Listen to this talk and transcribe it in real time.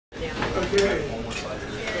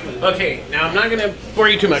Okay, now I'm not going to bore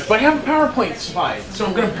you too much, but I have a PowerPoint slide, so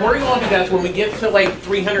I'm going to bore you all to death when we get to like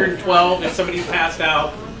 312 if somebody's passed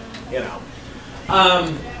out, you know.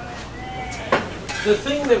 The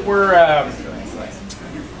thing that we're,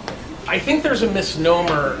 I think there's a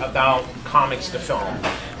misnomer about comics to film,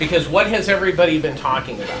 because what has everybody been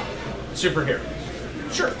talking about? Superheroes.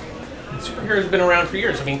 Sure, superheroes have been around for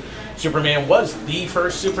years. I mean, Superman was the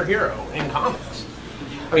first superhero in comics.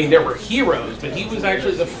 I mean, there were heroes, but he was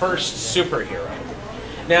actually the first superhero.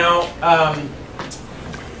 Now,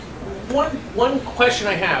 one question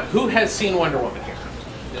I have, who has seen Wonder Woman here?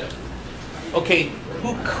 Yeah. Okay,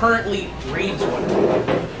 who currently reads Wonder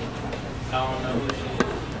Woman? I don't know who she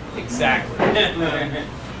is. Exactly.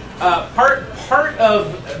 Part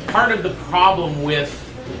of the problem with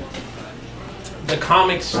the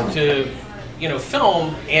comics to, you know,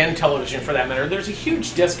 film and television for that matter, there's a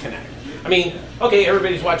huge disconnect. I mean, okay,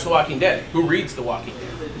 everybody's watched The Walking Dead. Who reads The Walking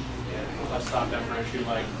Dead? I stopped after issue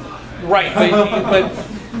like. Right, but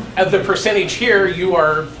of the percentage here, you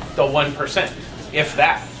are the 1%, if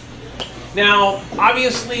that. Now,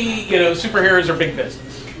 obviously, you know, superheroes are big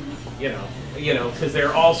business. You know, because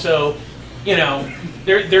they're also, you know,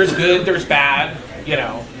 there's good, there's bad. You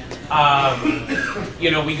know,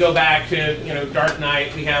 we go back to, you know, Dark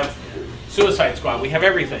Knight. We have Suicide Squad. We have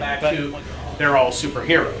everything. Back to they're all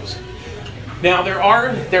superheroes. Now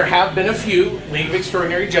there have been a few. League of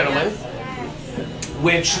Extraordinary Gentlemen,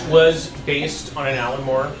 which was based on an Alan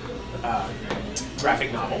Moore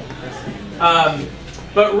graphic novel.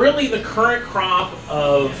 But really, the current crop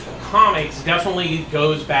of comics definitely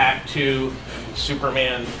goes back to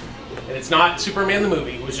Superman. And it's not Superman the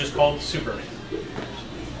movie. It was just called Superman.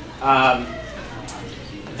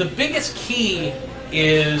 The biggest key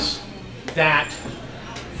is that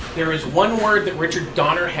there is one word that Richard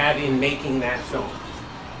Donner had in making that film: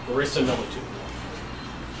 verisimilitude.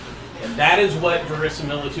 And that is what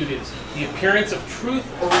verisimilitude is: the appearance of truth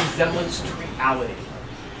or resemblance to reality.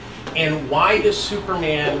 And why does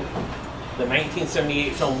Superman, the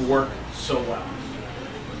 1978 film, work so well?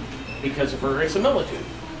 Because of verisimilitude.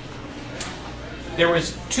 There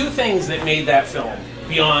was two things that made that film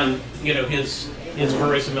beyond, you know, his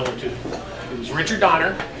verisimilitude. It was Richard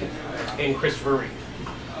Donner and Christopher Reeve.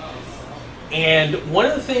 And one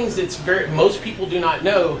of the things that's most people do not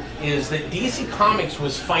know is that DC Comics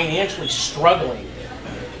was financially struggling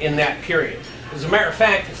in that period. As a matter of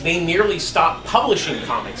fact, they nearly stopped publishing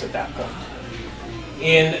comics at that point.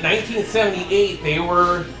 In 1978, they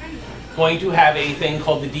were going to have a thing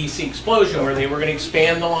called the DC Explosion, where they were going to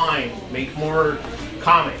expand the line, make more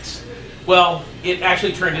comics. Well, it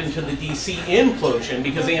actually turned into the DC Implosion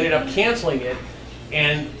because they ended up canceling it.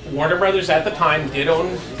 And Warner Brothers at the time did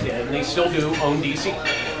own, and they still do own DC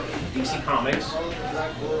Comics.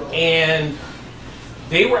 And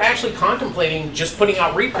they were actually contemplating just putting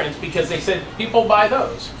out reprints because they said people buy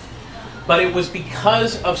those. But it was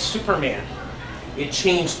because of Superman. It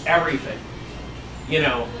changed everything. You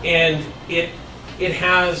know, and it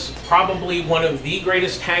has probably one of the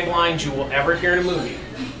greatest taglines you will ever hear in a movie.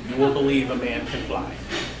 You will believe a man can fly.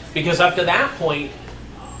 Because up to that point,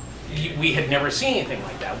 we had never seen anything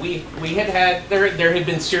like that. There had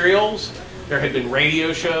been serials, there had been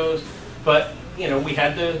radio shows, but you know, we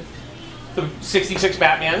had the '66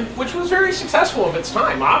 Batman, which was very successful of its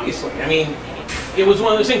time, obviously. I mean, it was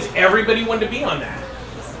one of those things, everybody wanted to be on that.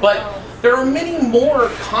 But there are many more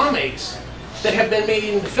comics that have been made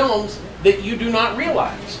into films that you do not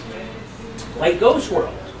realize. Like Ghost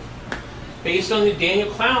World, based on the Daniel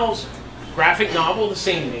Clowes graphic novel, the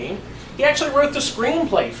same name. He actually wrote the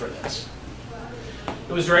screenplay for this.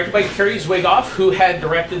 It was directed by Kerry Zwigoff, who had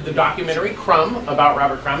directed the documentary Crumb about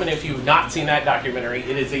Robert Crumb, and if you've not seen that documentary,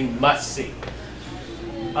 it is a must-see.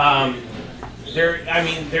 And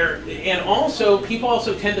also, people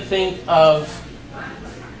also tend to think of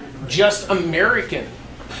just American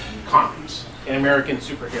comics and American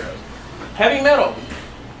superheroes. Heavy Metal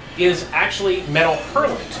is actually Metal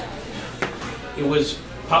Hurlant. It was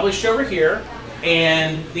published over here,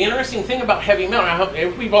 and the interesting thing about Heavy Metal, I hope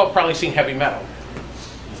we've all probably seen Heavy Metal.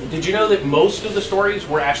 Did you know that most of the stories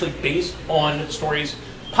were actually based on stories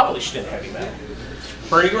published in Heavy Metal?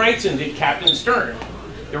 Bernie Wrightson did Captain Stern.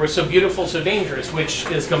 There was So Beautiful, So Dangerous, which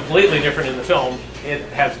is completely different in the film. It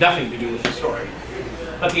has nothing to do with the story.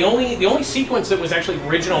 But the only sequence that was actually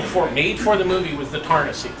made for the movie was the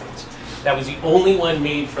Tarna sequence. That was the only one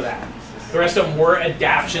made for that. The rest of them were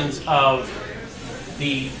adaptions of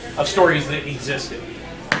stories that existed.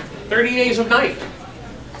 30 Days of Night.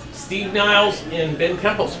 Steve Niles and Ben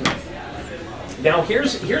Templesmith. Now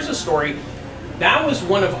here's a story. That was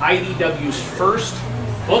one of IDW's first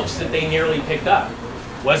books that they nearly picked up.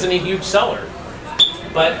 Wasn't a huge seller,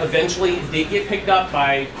 but eventually it did get picked up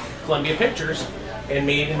by Columbia Pictures and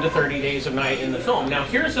made into 30 Days of Night in the film. Now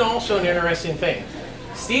here's also an interesting thing.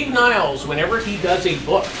 Steve Niles, whenever he does a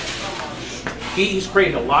book, he's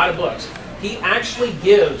created a lot of books, he actually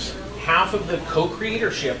gives half of the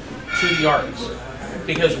co-creatorship to the artists.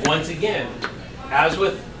 Because once again, as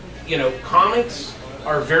with, comics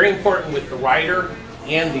are very important with the writer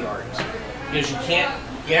and the artist. Because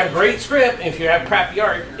you have great script, and if you have crappy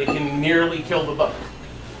art, it can nearly kill the book.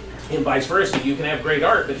 And vice versa, you can have great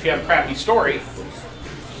art, but if you have a crappy story,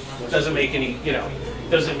 it doesn't make any,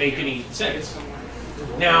 doesn't make any sense.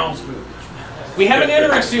 Now, we have an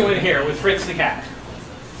interesting one here with Fritz the Cat.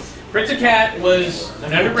 Fritz the Cat was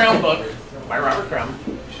an underground book by Robert Crumb,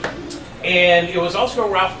 and it was also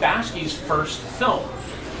Ralph Bakshi's first film.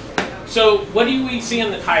 So what do we see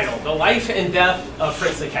in the title? The Life and Death of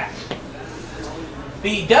Fritz the Cat.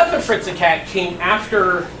 The death of Fritz the Cat came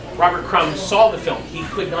after Robert Crumb saw the film. He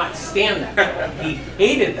could not stand that film. He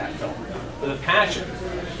hated that film with a passion.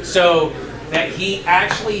 So that he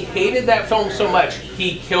actually hated that film so much,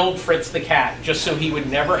 he killed Fritz the Cat just so he would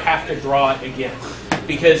never have to draw it again.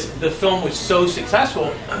 Because the film was so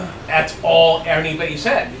successful, that's all anybody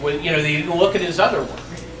said. They didn't look at his other work.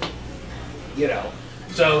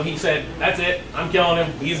 So he said, that's it, I'm killing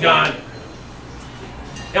him, he's gone.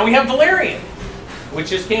 Now we have Valerian, which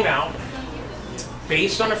just came out,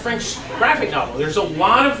 based on a French graphic novel. There's a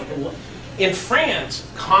lot of, in France,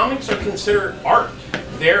 comics are considered art.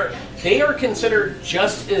 They are considered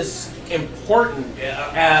just as important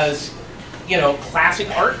as, classic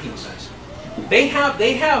art pieces. They have,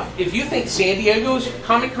 if you think San Diego's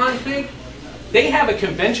Comic Con's big, they have a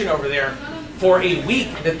convention over there for a week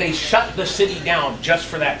that they shut the city down just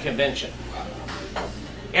for that convention.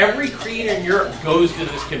 Every creator in Europe goes to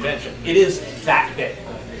this convention. It is that big.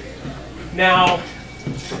 Now,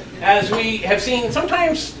 as we have seen,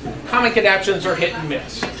 sometimes comic adaptations are hit and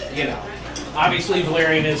miss. Obviously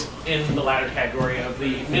Valerian is in the latter category of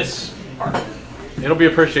the miss part. It'll be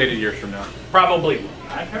appreciated years from now. Probably.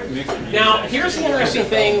 I've heard mixed reviews. Now, here's the interesting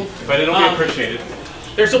thing. But it'll be appreciated.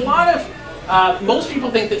 There's a lot of, most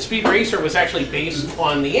people think that Speed Racer was actually based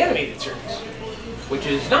on the animated series, which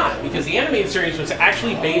is not, because the animated series was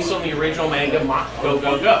actually based on the original manga Mach Go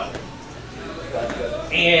Go Go.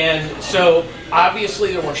 And so,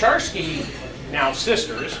 obviously, the Wacharski, now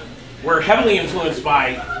sisters, were heavily influenced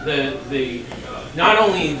by the not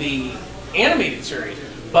only the animated series,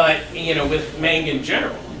 but with manga in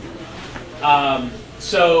general.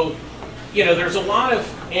 There's a lot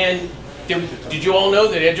of, and did you all know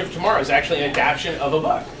that Edge of Tomorrow is actually an adaptation of a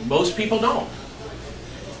book? Most people don't.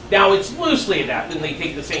 Now it's loosely adapted and they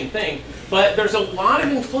take the same thing, but there's a lot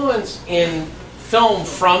of influence in film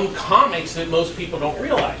from comics that most people don't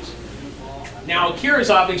realize. Now Akira is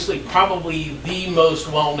obviously probably the most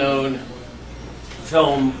well-known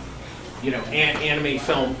film, anime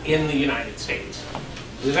film in the United States.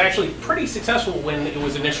 It was actually pretty successful when it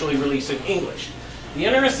was initially released in English. The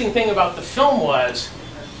interesting thing about the film was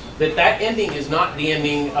that ending is not the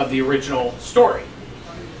ending of the original story.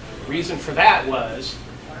 The reason for that was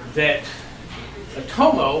that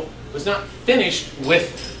Otomo was not finished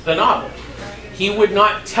with the novel. He would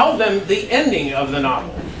not tell them the ending of the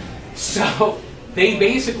novel. So the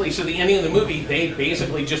ending of the movie, they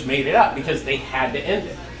basically just made it up because they had to end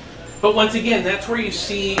it. But once again, that's where you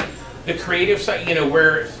see the creative side,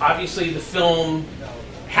 where obviously the film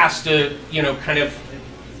has to,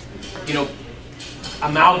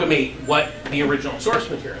 amalgamate what the original source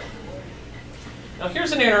material. Now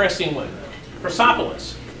here's an interesting one.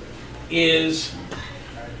 Chrysopolis is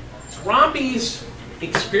Rompi's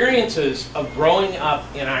experiences of growing up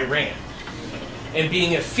in Iran and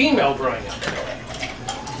being a female growing up in Iran.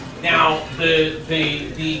 Now,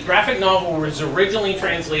 the graphic novel was originally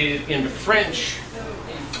translated into French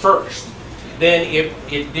first. Then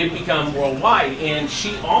it did become worldwide, and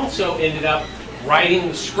she also ended up writing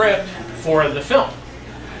the script for the film.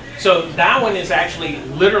 So that one is actually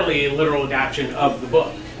literally a literal adaptation of the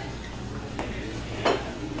book.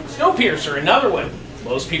 Snowpiercer, another one.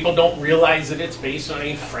 Most people don't realize that it's based on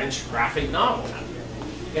a French graphic novel.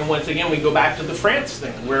 And once again, we go back to the France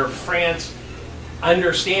thing, where France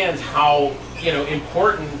understands how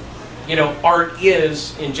important art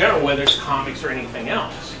is in general, whether it's comics or anything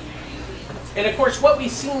else. And of course, what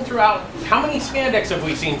we've seen throughout, how many spandex have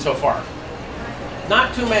we seen so far?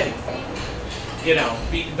 Not too many.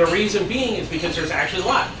 The reason being is because there's actually a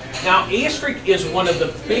lot. Now, Asterix is one of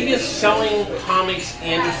the biggest selling comics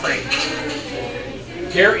in France.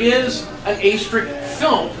 There is an Asterix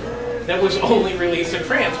film that was only released in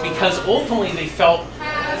France because ultimately they felt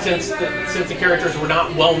since the characters were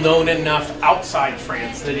not well known enough outside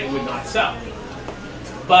France that it would not sell.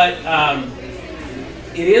 But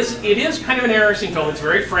it is kind of an interesting film. It's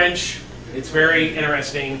very French. It's very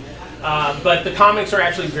interesting. But the comics are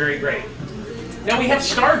actually very great. Now we have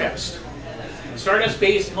Stardust. Stardust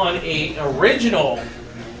based on a original.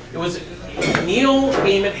 It was Neil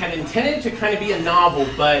Gaiman had intended to kind of be a novel,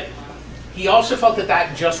 but he also felt that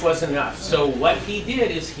that just wasn't enough. So what he did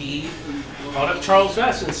is he called up Charles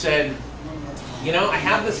Vess and said, you know, I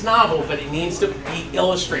have this novel, but it needs to be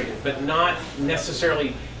illustrated, but not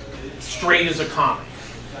necessarily straight as a comic.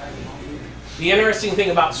 The interesting thing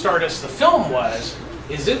about Stardust, the film,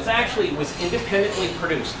 is it actually was independently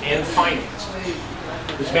produced and financed.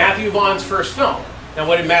 It was Matthew Vaughn's first film. Now,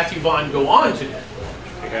 what did Matthew Vaughn go on to do?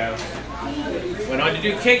 He went on to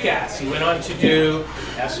do Kick-Ass. He went on to do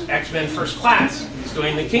X-Men First Class. He's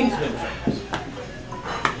doing the Kingsman films,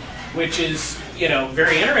 which is, you know,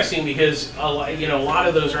 very interesting because a lot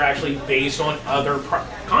of those are actually based on other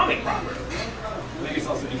comic properties. I think it's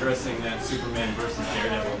also interesting that Superman versus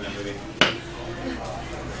Daredevil in that movie.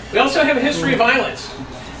 We also have a history of violence.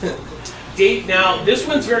 Now, this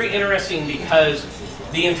one's very interesting because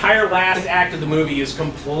the entire last act of the movie is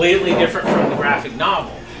completely different from the graphic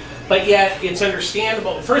novel. But yet, it's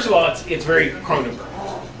understandable. First of all, it's very Cronenberg.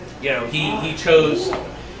 You know, he chose,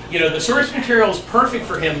 you know, the source material is perfect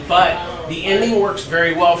for him, but the ending works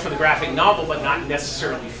very well for the graphic novel, but not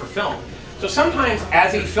necessarily for film. So sometimes,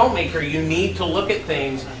 as a filmmaker, you need to look at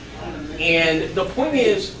things. And the point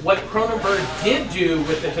is, what Cronenberg did do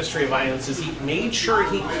with the history of violence is he made sure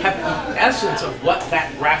he kept the essence of what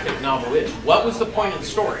that graphic novel is. What was the point of the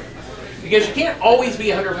story? Because you can't always be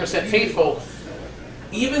 100% faithful,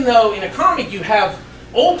 even though in a comic you have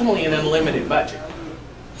ultimately an unlimited budget.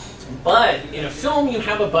 But in a film you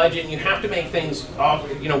have a budget and you have to make things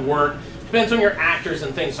work. Depends on your actors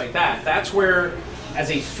and things like that. That's where,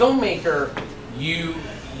 as a filmmaker, you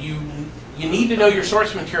need to know your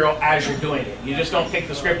source material as you're doing it. You just don't pick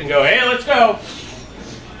the script and go, hey, let's go.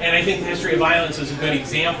 And I think the history of violence is a good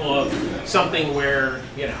example of something where,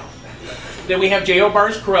 you know. Then we have J.O.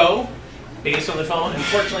 Barr's Crow, based on the film.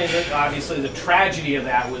 Unfortunately, obviously, the tragedy of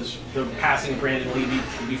that was the passing of Brandon Lee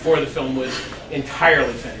before the film was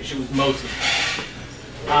entirely finished. It was mostly finished.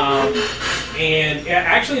 And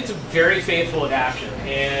actually, it's a very faithful adaptation,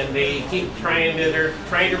 and they keep they're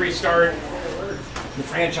trying to restart the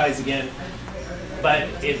franchise again, but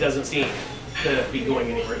it doesn't seem to be going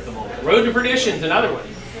anywhere at the moment. Road to Perdition is another one.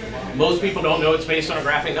 Most people don't know it's based on a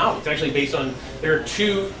graphic novel. It's actually based on, there are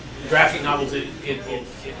two graphic novels,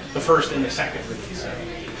 the first and the second release.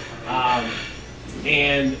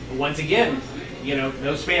 And once again, you know,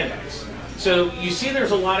 no spandex. So you see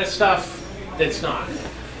there's a lot of stuff that's not.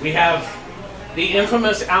 We have the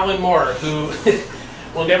infamous Alan Moore, who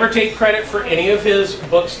will never take credit for any of his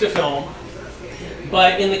books to film.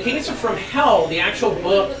 But in the case of From Hell, the actual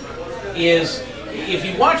book is, if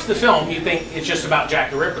you watch the film, you think it's just about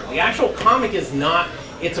Jack the Ripper. The actual comic is not,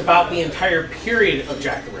 it's about the entire period of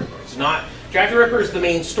Jack the Ripper. It's not, Jack the Ripper is the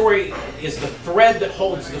main story, is the thread that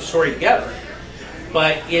holds the story together.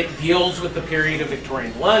 But it deals with the period of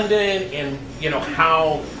Victorian London and, you know,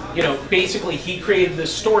 how, you know, basically he created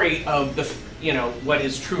this story of the, you know, what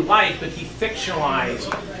is true life, but he fictionalized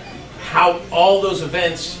how all those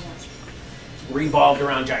events revolved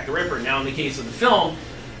around Jack the Ripper. Now, in the case of the film,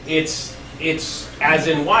 it's as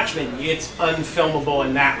in Watchmen, it's unfilmable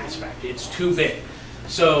in that respect. It's too big.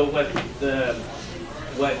 So what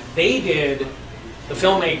they did, the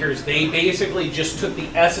filmmakers, they basically just took the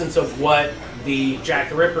essence of what the Jack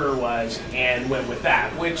the Ripper was and went with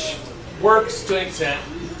that, which works to an extent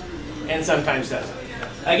and sometimes doesn't.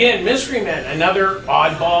 Again, Mystery Men, another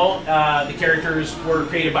oddball. The characters were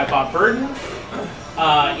created by Bob Burden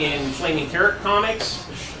in Flaming Carrot Comics.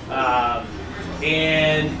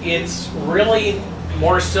 And it's really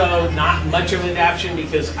more so not much of an adaptation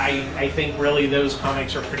because I think really those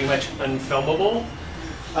comics are pretty much unfilmable.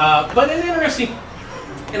 But an interesting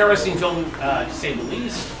film to say the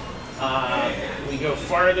least. We go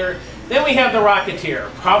farther. Then we have The Rocketeer,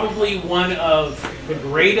 probably one of the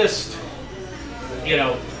greatest, you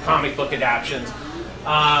know, comic book adaptations.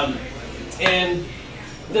 And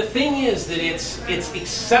the thing is that it's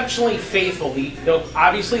exceptionally faithful.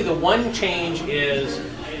 Obviously, the one change is,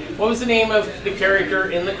 what was the name of the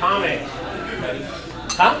character in the comic? Betty.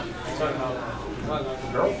 Huh?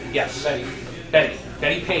 Girl? Yes, Betty.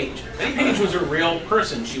 Betty Page. Betty Page was a real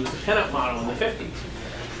person. She was a pinup model in the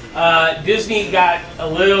 50s. Disney got a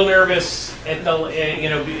little nervous at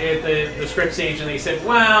the script stage, and they said,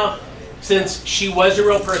 well, since she was a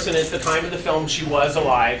real person at the time of the film, she was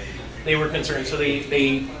alive, they were concerned. So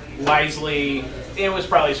they wisely, it was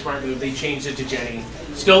probably a smart move, they changed it to Jenny.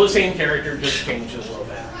 Still the same character, just changed it a little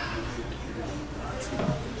bit.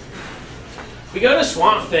 We go to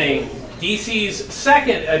Swamp Thing, DC's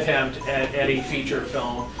second attempt at a feature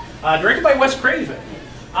film, directed by Wes Craven.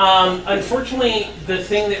 Unfortunately, the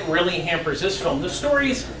thing that really hampers this film, the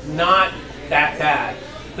story's not that bad.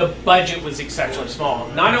 The budget was exceptionally small.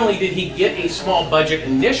 Not only did he get a small budget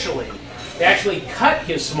initially, they actually cut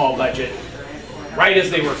his small budget right as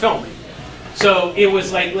they were filming. So it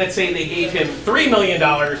was like, let's say they gave him $3 million,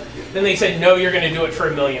 then they said, no, you're going to do it for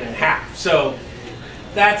 $1.5 million. So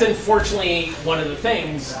that's unfortunately one of the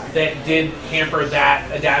things that did hamper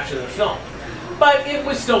that adaptation of the film. But it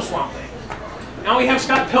was still Swamp Thing. Now we have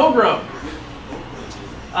Scott Pilgrim.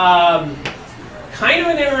 Kind of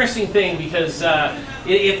an interesting thing because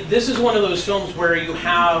this is one of those films where you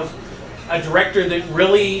have a director that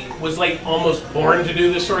really was like almost born to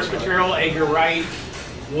do the source material. Edgar Wright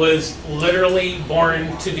was literally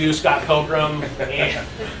born to do Scott Pilgrim, and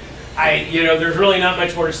there's really not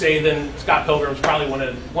much more to say than Scott Pilgrim's probably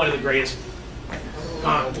one of the greatest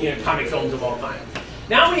comic films of all time.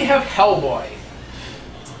 Now we have Hellboy.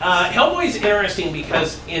 Hellboy is interesting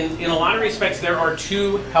because in a lot of respects there are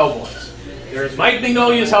two Hellboys. There's Mike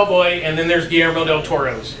Mignolia's Hellboy, and then there's Guillermo del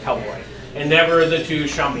Toro's Hellboy, and never the two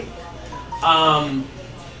shall meet.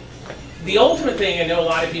 The ultimate thing, I know a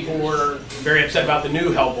lot of people were very upset about the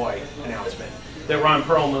new Hellboy announcement, that Ron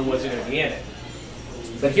Perlman wasn't going to be in it.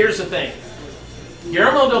 But here's the thing.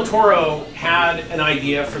 Guillermo del Toro had an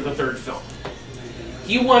idea for the third film.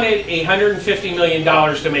 He wanted $150 million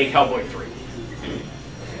to make Hellboy 3.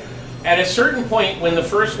 At a certain point, when the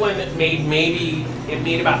first one made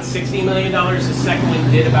about $60 million, the second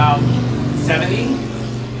one did about 70.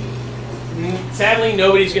 Sadly,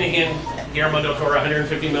 nobody's going to hand Guillermo del Toro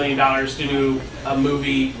 $150 million to do a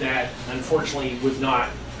movie that, unfortunately, was not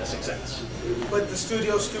a success. But the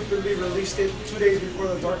studio stupidly released it 2 days before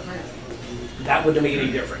The Dark Knight. That wouldn't have made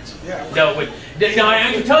any difference. Yeah. No, it would. Now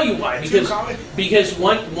I can tell you why. Because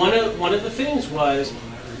one of the things was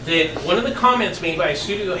that one of the comments made by a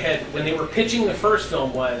studio head when they were pitching the first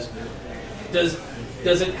film was, does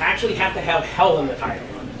it actually have to have hell in the title?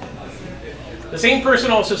 The same person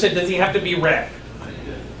also said, does he have to be red?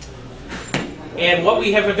 And what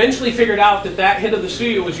we have eventually figured out that head of the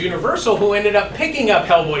studio was Universal, who ended up picking up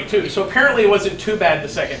Hellboy 2. So apparently it wasn't too bad the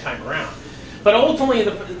second time around. But ultimately,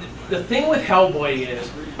 the thing with Hellboy is,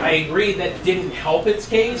 I agree that didn't help its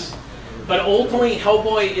case, but ultimately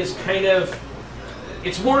Hellboy is kind of,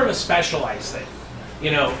 it's more of a specialized thing.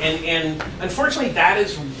 And unfortunately that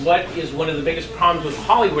is what is one of the biggest problems with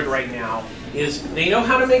Hollywood right now, is they know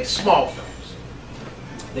how to make small films.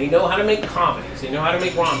 They know how to make comedies. They know how to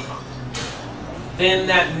make rom-coms. Then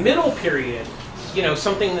that middle period,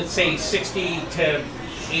 something that's say 60 to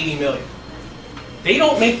 80 million. They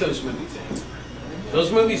don't make those movies anymore.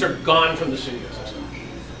 Those movies are gone from the studio system.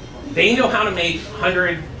 They know how to make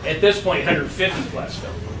 100, at this point, 150 plus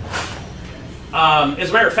films. As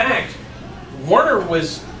a matter of fact, Warner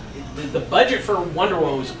was, the budget for Wonder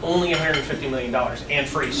Woman was only $150 million, and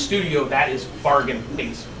for a studio that is bargain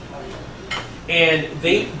basement. And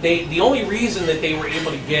the only reason that they were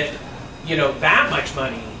able to get that much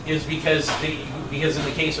money is because in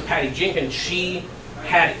the case of Patty Jenkins, she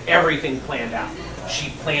had everything planned out.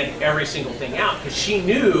 She planned every single thing out because she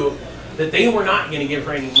knew that they were not going to give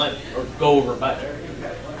her any money or go over budget.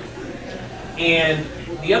 And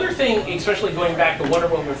the other thing, especially going back to Wonder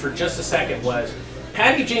Woman for just a second, was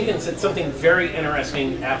Patty Jenkins said something very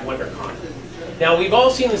interesting at WonderCon. Now, we've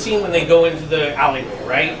all seen the scene when they go into the alleyway,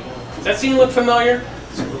 right? Does that scene look familiar?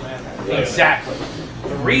 Superman. Exactly.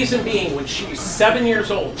 The reason being, when she was 7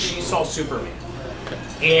 years old, she saw Superman,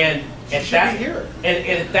 and at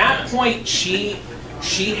that point, she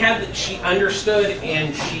understood,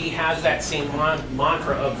 and she has that same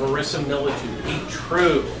mantra of verisimilitude, be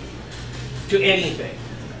true to anything,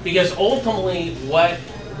 because ultimately,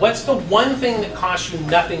 what's the one thing that costs you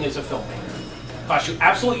nothing as a filmmaker? Costs you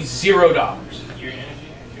absolutely $0. Your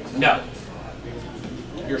energy? No.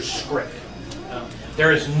 Your script.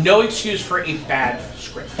 There is no excuse for a bad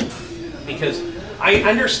script, because I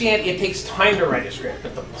understand it takes time to write a script,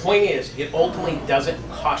 but the point is, it ultimately doesn't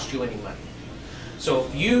cost you any money. So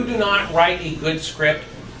if you do not write a good script,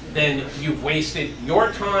 then you've wasted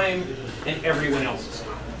your time and everyone else's time.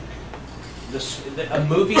 A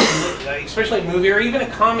movie, especially a movie or even a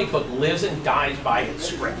comic book, lives and dies by its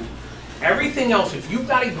script. Everything else, if you've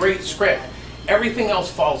got a great script, everything else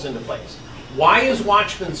falls into place. Why is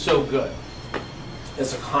Watchmen so good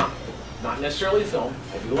as a comic? Not necessarily a film.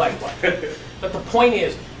 I do like Watchmen. But the point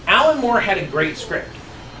is, Alan Moore had a great script.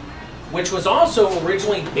 which was also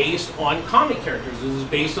originally based on comic characters. It was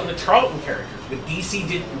based on the Charlton characters, but DC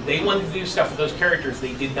didn't. They wanted to do stuff with those characters.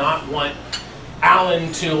 They did not want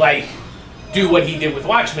Alan to like do what he did with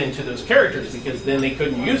Watchmen to those characters, because then they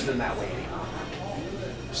couldn't use them that way anymore.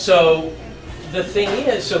 So the thing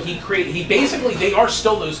is, so he basically, they are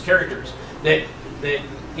still those characters that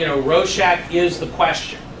you know, Rorschach is the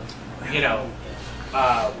Question, you know,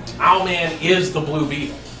 Owlman is the Blue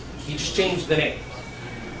Beetle. He just changed the name.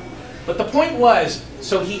 But the point was,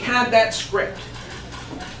 so he had that script.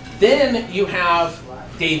 Then you have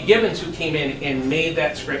Dave Gibbons, who came in and made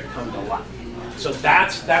that script come to life. So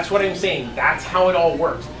that's what I'm saying. That's how it all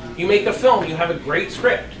works. You make a film, you have a great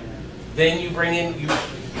script. Then you bring in,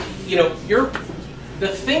 you know, the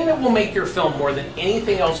thing that will make your film more than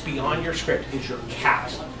anything else beyond your script is your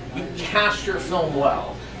cast. You cast your film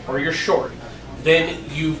well, or your short, then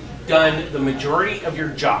you've done the majority of your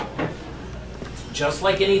job. Just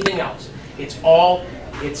like anything else. It's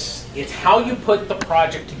how you put the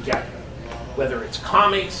project together. Whether it's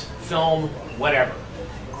comics, film, whatever.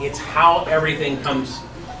 It's how everything comes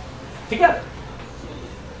together.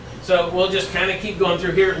 So we'll just kind of keep going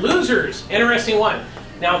through here. Losers, interesting one.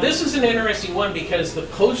 Now this is an interesting one because the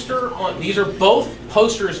poster on, these are both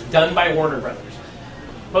posters done by Warner Brothers.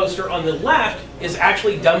 Poster on the left is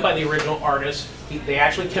actually done by the original artist. They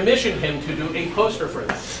actually commissioned him to do a poster for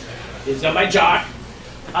them. It's done by Jock.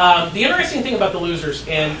 The interesting thing about the Losers,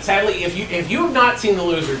 and sadly, if you have not seen the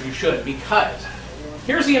Losers, you should, because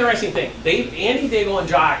here's the interesting thing. Andy Daigle and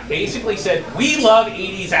Jock basically said, we love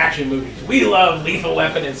 80s action movies. We love Lethal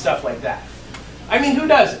Weapon and stuff like that. I mean, who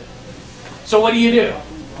doesn't? So what do?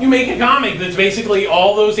 You make a comic that's basically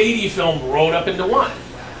all those 80s films rolled up into one.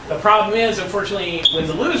 The problem is, unfortunately, when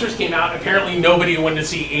the Losers came out, apparently nobody wanted to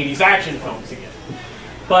see 80s action films again.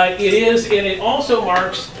 But it is, and it also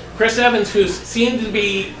marks Chris Evans, who's seemed to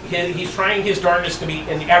be, he's trying his darndest to be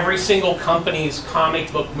in every single company's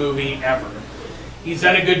comic book movie ever. He's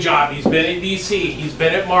done a good job. He's been at DC. He's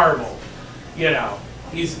been at Marvel. You know,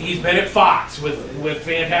 he's been at Fox with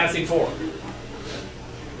Fantastic Four.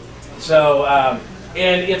 So,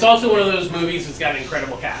 and it's also one of those movies that's got an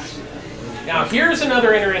incredible cast. Now, here's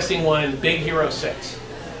another interesting one, Big Hero 6.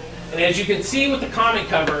 And as you can see with the comic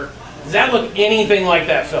cover, does that look anything like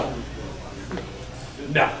that film?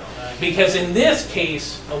 No. Because in this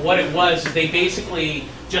case, what it was, they basically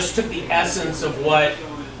just took the essence of what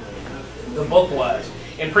the book was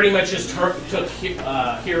and pretty much just took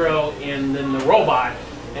Hero and then the robot,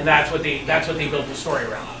 and that's what they built the story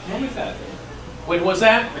around. When was that? When was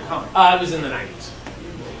that? The comic. It was in the 90s.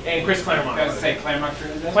 And Chris Claremont. I was say Claremont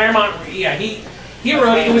created that? Claremont, yeah, he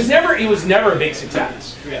wrote it. It was never a big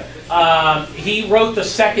success. Yeah. He wrote the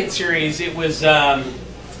second series. It was the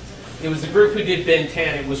group who did Ben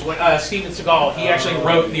 10. It was Steven Seagal. He actually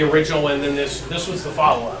wrote the original one, and then this was the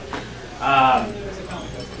follow-up.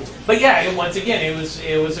 But yeah, once again, it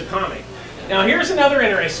was a comic. Now here's another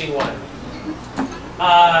interesting one.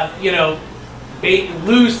 You know,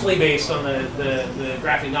 loosely based on the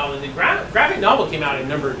graphic novel. The graphic novel came out a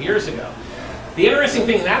number of years ago. The interesting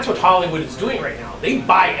thing, and that's what Hollywood is doing right now. They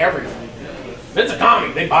buy everything. If it's a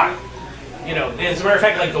comic, they buy it. You know, as a matter of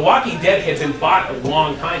fact, like The Walking Dead had been bought a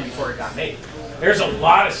long time before it got made. There's a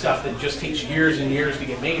lot of stuff that just takes years and years to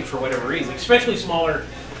get made for whatever reason, especially smaller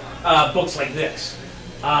books like this.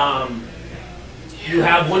 You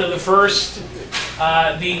have one of the first,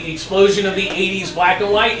 the explosion of the 80s black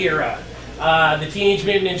and white era. The Teenage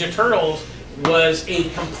Mutant Ninja Turtles was a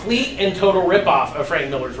complete and total ripoff of Frank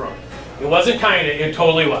Miller's run. It wasn't kinda, it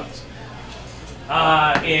totally was.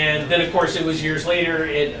 And then, of course, it was years later,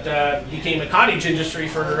 it became a cottage industry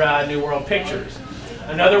for New World Pictures.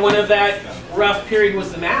 Another one of that rough period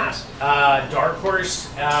was The Mask. Dark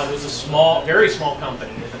Horse was a very small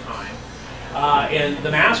company at the time. And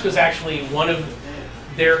The Mask was actually one of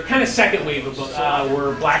their kind of second wave of books,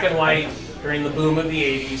 were black and white during the boom of the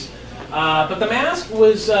 80s. But The Mask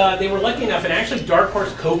was, they were lucky enough, and actually Dark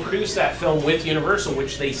Horse co-produced that film with Universal,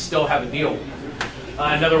 which they still have a deal with.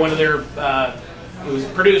 Another one of their, it was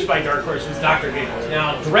produced by Dark Horse, was Dr. Giggles.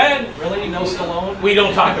 Now, Dredd, Really? No Stallone? we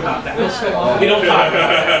don't talk about that. No Stallone? We don't talk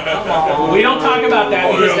about that. Come on. We don't talk about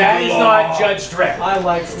that because that is not Judge Dredd. I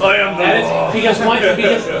like That is because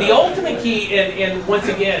the ultimate key, and once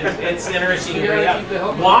again, it's interesting to bring up.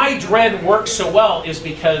 Why Dredd works so well is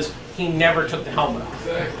because he never took the helmet off.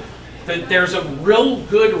 There's a real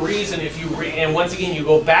good reason if you and once again you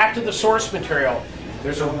go back to the source material.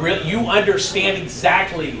 You understand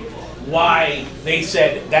exactly why they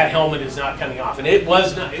said that helmet is not coming off, and it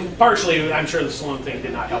was not. Partially, I'm sure the Stallone thing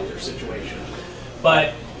did not help their situation,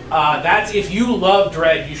 but That's, if you love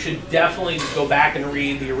Dredd, you should definitely go back and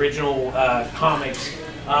read the original comics.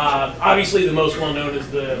 Obviously, the most well known is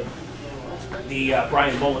the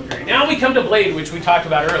Brian Bolland period. Now we come to Blade, which we talked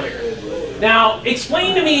about earlier. Now,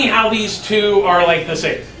 explain to me how these two are like the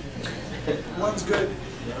same. One's good.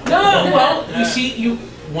 No, well, you see,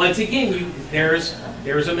 once again, there's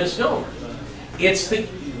a misnomer. It's the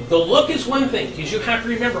look is one thing, because you have to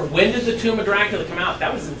remember, when did the Tomb of Dracula come out?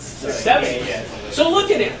 That was in the 70s. Yeah. So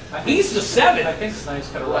look at him. He's the 7th. I think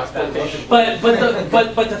Snipes could have rocked that motion. But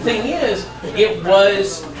the thing is,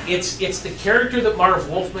 it's the character that Marv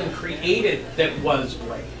Wolfman created that was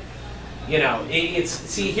Blade. You know,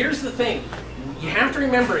 see, here's the thing. You have to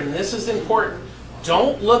remember, and this is important,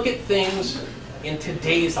 don't look at things in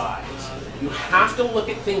today's eyes. You have to look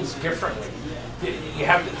at things differently. You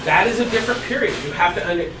have to, that is a different period. You have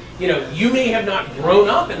to you may have not grown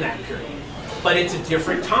up in that period, but it's a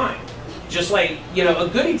different time. Just like, a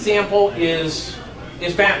good example is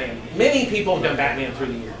Batman. Many people have done Batman through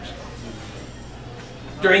the years.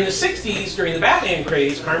 During the 60s, during the Batman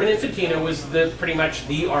craze, Carmen Infantino was pretty much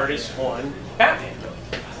the artist on Batman.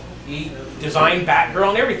 He designed Batgirl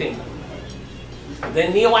and everything.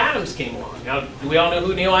 Then Neil Adams came along. Now, do we all know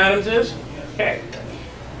who Neil Adams is? Okay.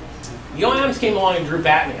 Neil Adams came along and drew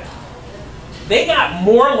Batman. They got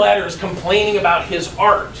more letters complaining about his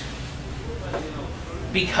art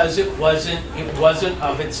because it wasn't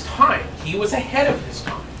of its time. He was ahead of his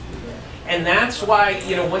time. And that's why,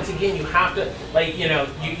 once again, you have to,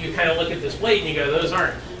 you kind of look at this Blade and you go, those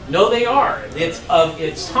aren't. No, they are. It's of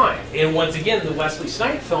its time. And once again, the Wesley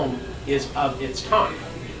Snipes film is of its time.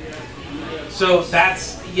 So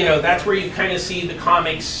that's where you kind of see the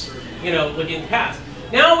comics, looking past.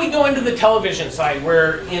 Now we go into the television side,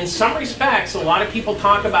 where in some respects, a lot of people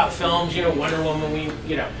talk about films, Wonder Woman,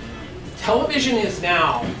 television is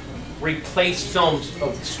now replaced films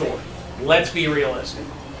of the story. Let's be realistic.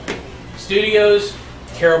 Studios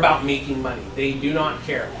care about making money. They do not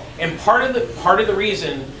care. And part of the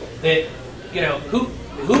reason that,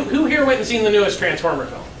 who here went and seen the newest Transformer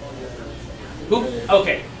film? Who?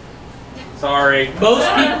 Okay. Sorry. Most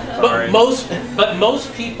people, but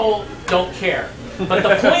most people don't care. But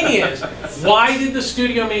the point is, why did the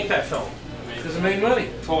studio make that film? Because it made money.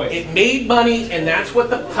 Toys. It made money, and that's what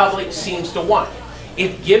the public seems to want.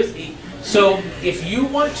 It gives. So if you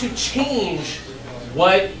want to change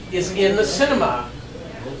what is in the cinema,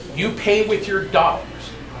 you pay with your dollars.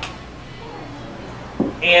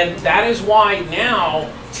 And that is why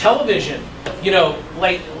now television,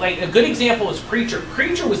 like a good example is Preacher.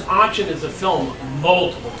 Preacher was optioned as a film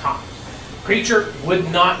multiple times. Preacher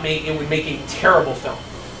would not make, it would make a terrible film.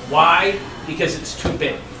 Why? Because it's too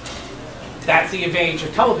big. That's the advantage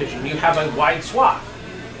of television. You have a wide swath.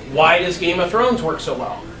 Why does Game of Thrones work so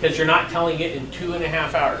well? Because you're not telling it in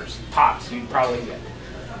 2.5 hours. Tops, you'd probably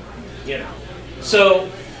get. So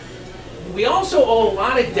we also owe a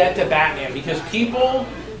lot of debt to Batman because people,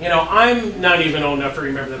 I'm not even old enough to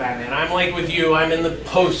remember the Batman. I'm like with you, I'm in the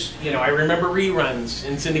post, I remember reruns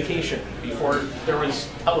in syndication before there was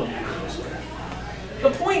television. The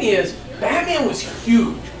point is, Batman was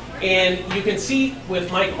huge. And you can see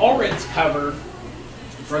with Mike Allred's cover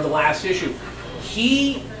for the last issue,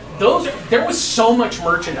 there was so much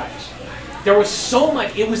merchandise. There was so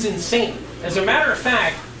much, it was insane. As a matter of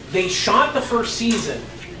fact, they shot the first season.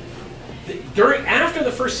 After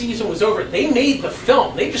the first season was over, they made the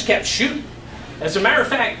film. They just kept shooting. As a matter of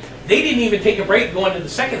fact, they didn't even take a break going into the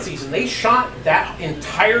second season. They shot that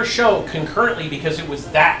entire show concurrently because it was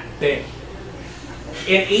that big.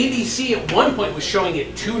 And ABC at one point was showing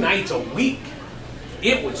it 2 nights a week.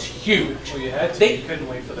 It was huge. Well, you had to. You couldn't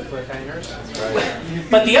wait for the cliffhangers. That's right.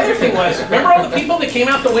 But the other thing was, remember all the people that came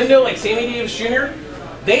out the window, like Sammy Davis Jr.?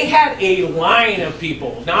 They had a line of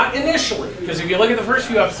people, not initially, because if you look at the first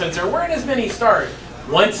few episodes, there weren't as many stars.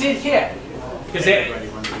 Once it hit, because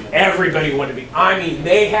everybody wanted to be. I mean,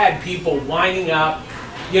 they had people lining up.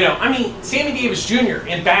 Sammy Davis Jr.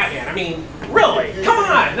 in Batman. Really? Come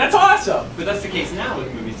on, that's awesome. But that's the case now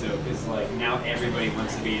with movies, though, because now everybody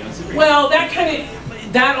wants to be a superhero. Well,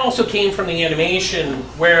 that also came from the animation,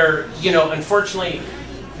 where unfortunately,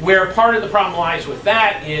 where part of the problem lies with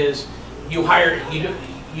that is you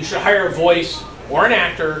should hire a voice or an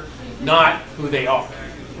actor, not who they are.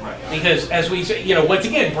 Right. Because as we say, once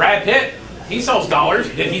again, Brad Pitt, he sells dollars.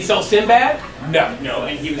 Did he sell Sinbad? No. No,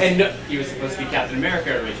 and he was supposed to be Captain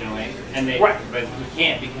America originally, but he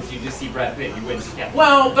can't because you just see Brad Pitt. You wouldn't see Captain.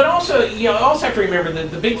 Well, but also also have to remember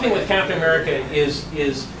that the big thing with Captain America is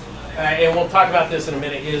and we'll talk about this in a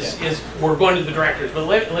minute. Is we're going to the directors, but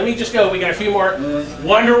let me just go. We got a few more.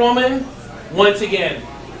 Wonder Woman, once again,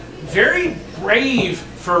 very brave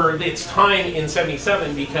for its time in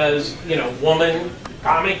 '77 because, you know, woman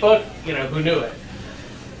comic book, you know, who knew it?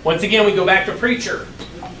 Once again, we go back to Preacher.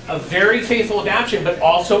 A very faithful adaptation, but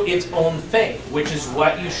also its own thing, which is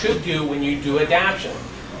what you should do when you do adaptation.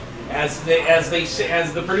 As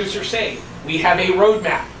the producers say, we have a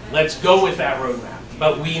roadmap. Let's go with that roadmap.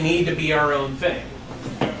 But we need to be our own thing.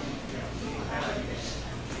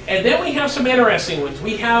 And then we have some interesting ones.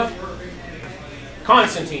 We have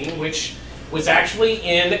Constantine, which was actually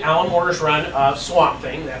in Alan Moore's run of Swamp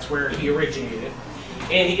Thing. That's where he originated.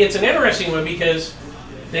 And it's an interesting one because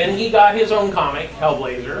then he got his own comic,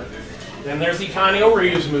 Hellblazer. Then there's the Keanu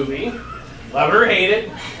Reeves movie. Love it or hate it.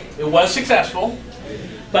 It was successful.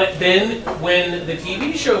 But then when the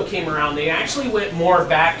TV show came around, they actually went more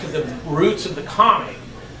back to the roots of the comic.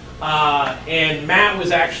 And Matt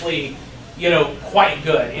was actually, you know, quite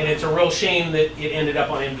good. And it's a real shame that it ended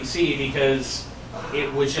up on NBC because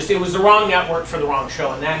it was the wrong network for the wrong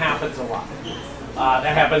show. And that happens a lot.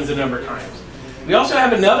 That happens a number of times. We also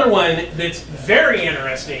have another one that's very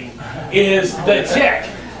interesting, is The Tick.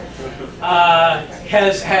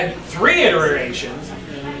 Has had 3 iterations.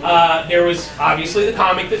 There was obviously the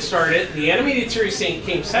comic that started. The animated series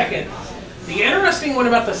came second. The interesting one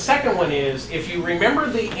about the second one is, if you remember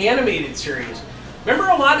the animated series, remember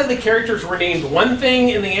a lot of the characters were named one thing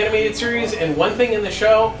in the animated series and one thing in the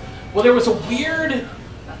show? Well, there was a weird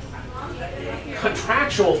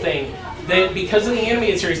contractual thing that because of the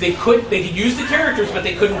animated series, they could use the characters, but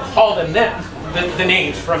they couldn't call them the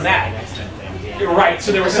names from that. Right,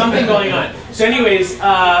 so there was something going on. So anyways,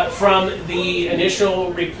 from the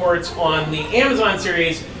initial reports on the Amazon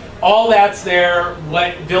series, all that's there.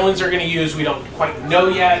 What villains are going to use, we don't quite know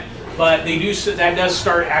yet, but they do. That does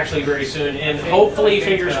start actually very soon, and hopefully,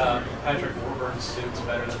 fingers. Patrick Warburton's suit's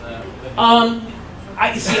better than the.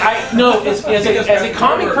 As a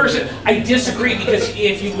comic person, I disagree because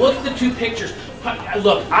if you look at the 2 pictures,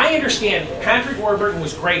 look, I understand Patrick Warburton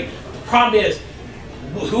was great. The problem is,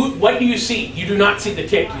 what do you see? You do not see the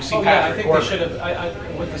Tick. You see Patrick Warburton. They should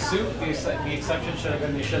have. With the suit, the exception should have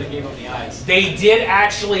been they should have gave him the eyes. They did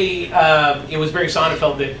actually. It was Barry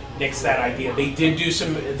Sonnenfeld that nixed that idea. They did do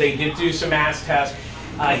some mass tests.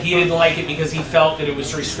 He didn't like it because he felt that it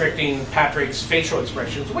was restricting Patrick's facial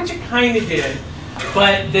expressions, which it kind of did.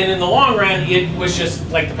 But then in the long run, it was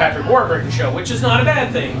just like the Patrick Warburton show, which is not a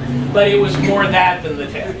bad thing. But it was more that than the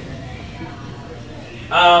Tick.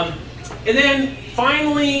 And then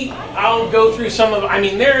finally, I'll go through some of. I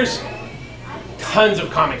mean, there's tons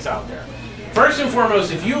of comics out there. First and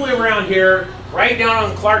foremost, if you live around here, right down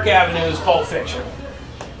on Clark Avenue is Pulp Fiction.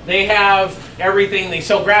 They have everything. They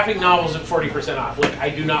sell graphic novels at 40% off. Look, I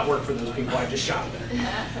do not work for those people. I just shop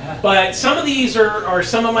there. But some of these are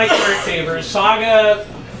some of my current favorites. Saga,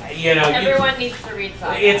 you know. Everyone needs to read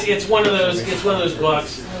Saga. It's one of those. It's one of those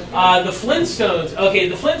books. The Flintstones. Okay,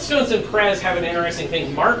 the Flintstones and Perez have an interesting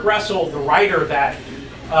thing. Mark Russell, the writer of that,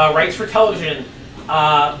 writes for television.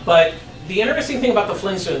 But the interesting thing about the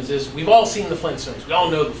Flintstones is we've all seen the Flintstones. We all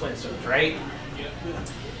know the Flintstones, right?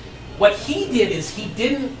 What he did is he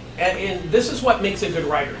didn't, and this is what makes a good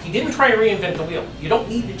writer, he didn't try to reinvent the wheel. You don't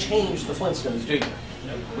need to change the Flintstones, do you?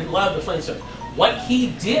 We love the Flintstones. What he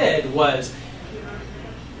did was,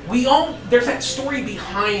 there's that story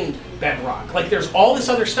behind Bedrock. Like there's all this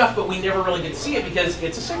other stuff, but we never really get to see it because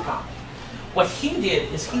it's a sitcom. What he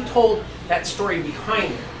did is he told that story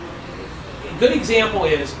behind it. A good example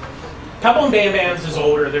is, Pebble and Bam Bams is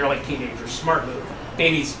older, they're like teenagers, smart move.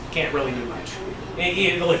 Babies can't really do much.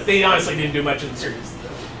 Look, they honestly didn't do much in the series.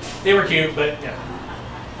 They were cute, but yeah.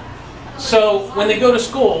 So when they go to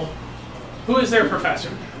school, who is their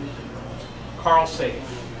professor? Carl Sagan.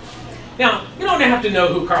 Now, you don't have to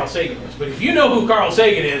know who Carl Sagan is, but if you know who Carl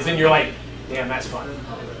Sagan is, then you're like, damn, that's fun.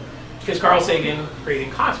 Because Carl Sagan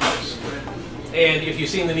created Cosmos. And if you've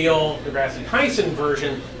seen the Neil deGrasse Tyson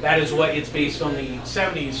version, that is what it's based on the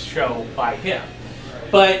 70s show by him.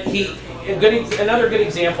 But another good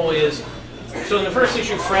example is, so in the first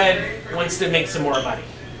issue, Fred wants to make some more money.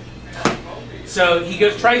 So he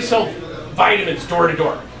tries to sell vitamins door to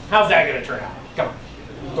door. How's that going to turn out? Come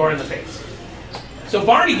on, door in the face. So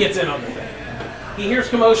Barney gets in on the thing. He hears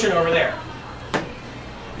commotion over there.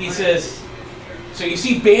 He says, so you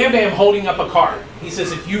see Bam Bam holding up a card. He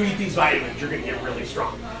says, if you eat these vitamins, you're going to get really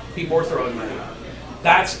strong. People are throwing money.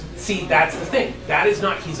 That's the thing.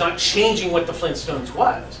 He's not changing what the Flintstones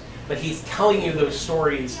was, but he's telling you those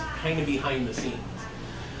stories kind of behind the scenes.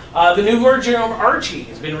 The new version of Archie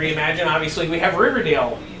has been reimagined. Obviously, we have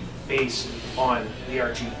Riverdale based on the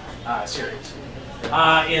Archie series.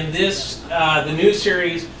 In this, the new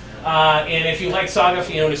series, and if you like Saga,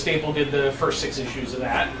 Fiona Staple did the first 6 issues of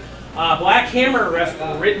that. Black Hammer,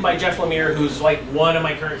 written by Jeff Lemire, who's like one of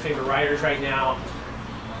my current favorite writers right now.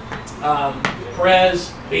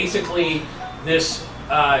 Perez, basically this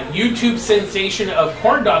YouTube sensation of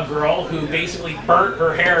corn dog girl who basically burnt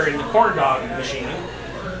her hair in the corn dog machine,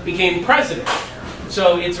 became president.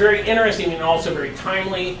 So it's very interesting and also very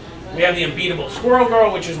timely. We have the Unbeatable Squirrel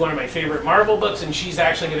Girl, which is one of my favorite Marvel books, and she's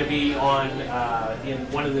actually going to be on in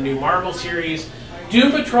one of the new Marvel series.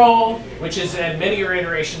 Doom Patrol, which is in many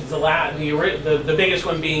iterations, the biggest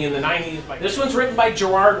one being in the 90s. This one's written by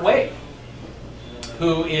Gerard Way,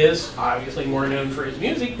 who is obviously more known for his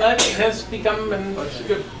music, but has become a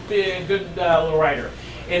good little writer.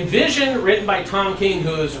 And Vision, written by Tom King,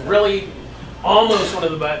 who is really almost one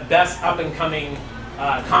of the best up-and-coming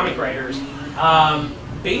comic writers.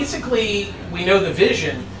 Basically, we know the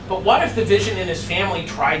Vision, but what if the Vision and his family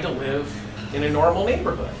tried to live in a normal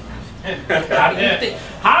neighborhood?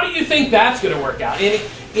 How do you think that's going to work out? And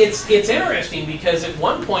it's interesting because at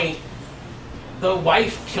one point, the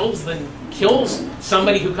wife kills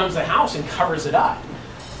somebody who comes to the house and covers it up.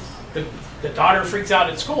 The daughter freaks out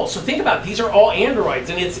at school. So think about it, these are all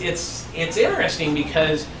androids, and it's interesting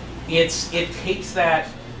because it takes that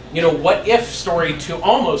what if story to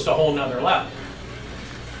almost a whole nother level.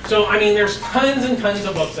 So I mean, there's tons and tons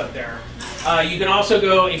of books up there. You can also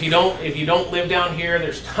go if you don't live down here.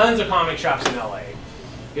 There's tons of comic shops in LA.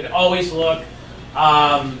 You can always look.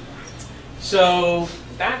 So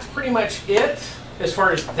that's pretty much it as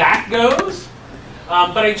far as that goes.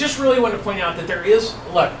 But I just really want to point out that there is,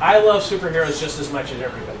 look, I love superheroes just as much as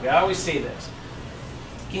everybody. I always say this.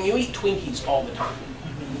 Can you eat Twinkies all the time?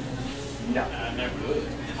 No. Never would.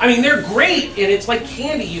 I mean, they're great, and it's like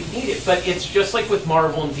candy, you can eat it, but it's just like with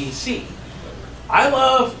Marvel and DC. I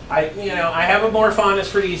have a more fondness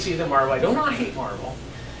for DC than Marvel. I do not hate Marvel.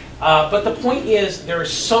 But the point is,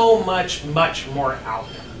 there's so much more out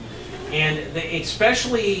there. And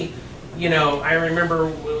especially, I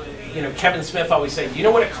remember, Kevin Smith always said, you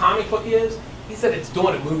know what a comic book is? He said it's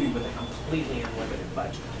doing a movie with a completely unlimited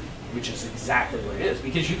budget, which is exactly what it is,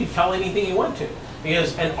 because you can tell anything you want to.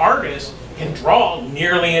 Because an artist can draw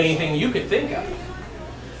nearly anything you could think of.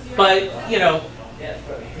 But,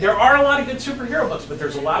 there are a lot of good superhero books, but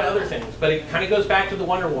there's a lot of other things. But it kind of goes back to the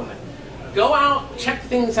Wonder Woman. Go out, check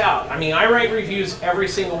things out. I mean, I write reviews every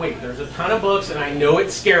single week. There's a ton of books, and I know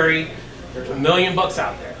it's scary. There's a million books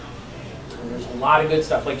out there. And there's a lot of good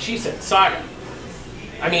stuff. Like she said, Saga.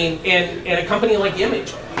 I mean, and a company like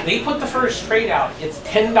Image, they put the first trade out. It's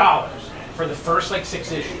 $10 for the first 6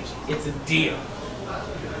 issues. It's a deal.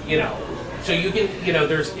 So you can,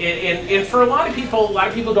 there's, and for a lot of people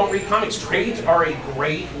don't read comics. Trades are a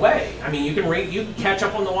great way. I mean, you can catch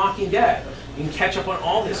up on The Walking Dead. You can catch up on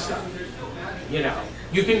all this stuff.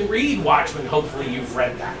 You can read Watchmen. Hopefully you've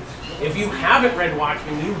read that. If you haven't read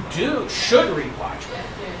Watchmen, you should read Watchmen.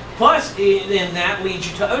 Plus, then that leads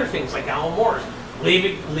you to other things like Alan Moore's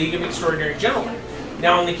League of Extraordinary Gentlemen.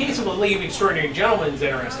 Now, in the case of the League of Extraordinary Gentlemen, it's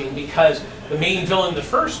interesting because the main villain in the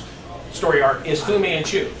first story arc is Fu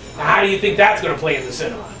Manchu. Now, how do you think that's going to play in the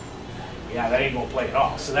cinema? Yeah, that ain't going to play at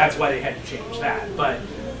all. So that's why they had to change that. But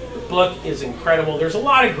the book is incredible. There's a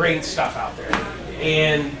lot of great stuff out there.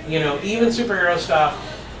 And, even superhero stuff,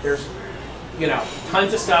 there's,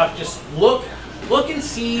 tons of stuff. Just look and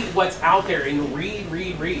see what's out there and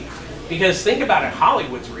read. Because think about it,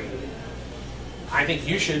 Hollywood's reading. I think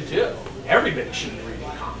you should too. Everybody should be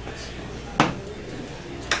reading comics.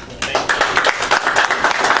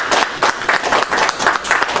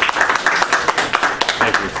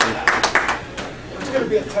 It's going to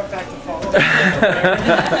be a tough act to follow.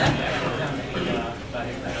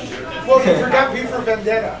 Well, you forgot V for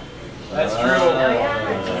Vendetta. That's true.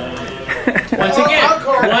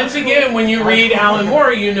 Once again, when you read Alan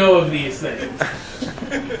Moore, you know of these things.